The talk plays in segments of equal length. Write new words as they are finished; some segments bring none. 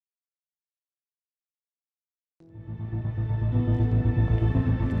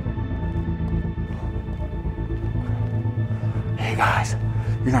guys,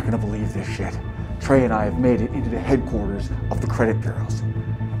 you're not gonna believe this shit. Trey and I have made it into the headquarters of the credit bureaus.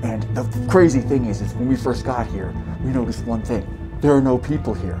 And the crazy thing is when we first got here, we noticed one thing. There are no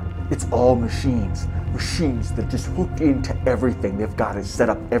people here. It's all machines. Machines that just hooked into everything. They've got it set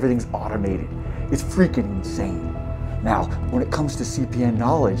up. Everything's automated. It's freaking insane. Now, when it comes to CPN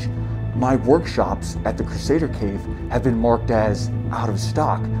knowledge, my workshops at the Crusader Cave have been marked as out of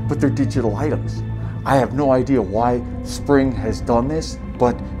stock, but they're digital items. I have no idea why Spring has done this,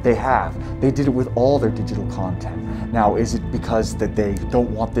 but they have. They did it with all their digital content. Now, is it because that they don't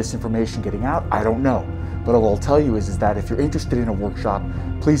want this information getting out? I don't know. But what I'll tell you is that if you're interested in a workshop,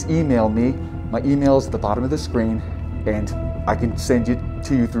 please email me. My email is at the bottom of the screen, and I can send it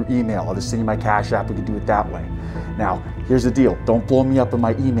to you through email. I'll just send you my Cash App. We can do it that way. Now, here's the deal. Don't blow me up in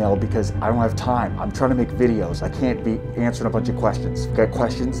my email because I don't have time. I'm trying to make videos. I can't be answering a bunch of questions. If you got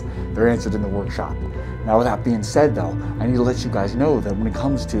questions, they're answered in the workshop. Now, with that being said, though, I need to let you guys know that when it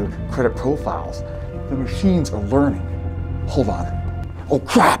comes to credit profiles, the machines are learning. Hold on. Oh,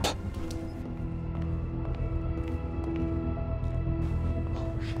 crap!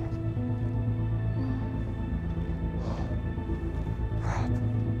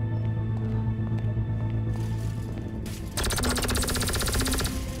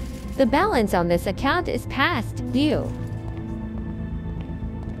 The balance on this account is past due.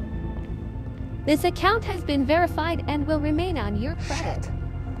 This account has been verified and will remain on your credit.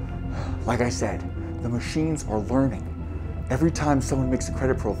 Shit. Like I said, the machines are learning. Every time someone makes a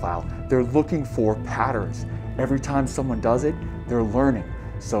credit profile, they're looking for patterns. Every time someone does it, they're learning.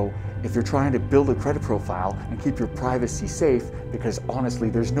 So if you're trying to build a credit profile and keep your privacy safe, because honestly,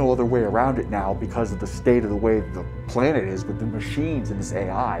 there's no other way around it now because of the state of the way the planet is with the machines and this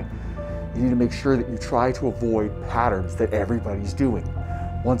AI, you need to make sure that you try to avoid patterns that everybody's doing.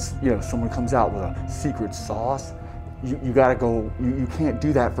 Once someone comes out with a secret sauce, you gotta go, you can't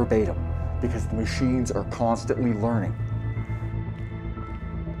do that verbatim because the machines are constantly learning.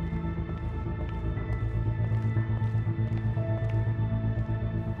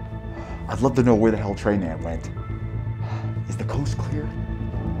 I'd love to know where the hell Treyman went. Is the coast clear?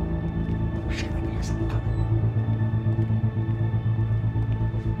 Shit, I can hear something coming.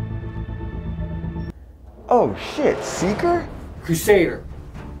 Oh shit, Seeker? Crusader,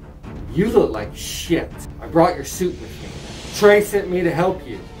 you look like shit. I brought your suit with me. Trey sent me to help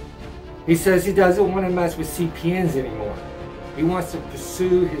you. He says he doesn't want to mess with CPNs anymore. He wants to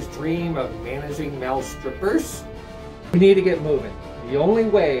pursue his dream of managing male strippers. We need to get moving. The only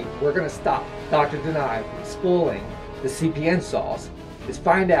way we're going to stop Dr. Deny from spooling the CPN sauce is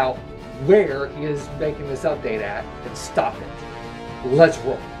find out where he is making this update at and stop it. Let's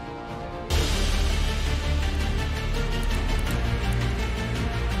roll.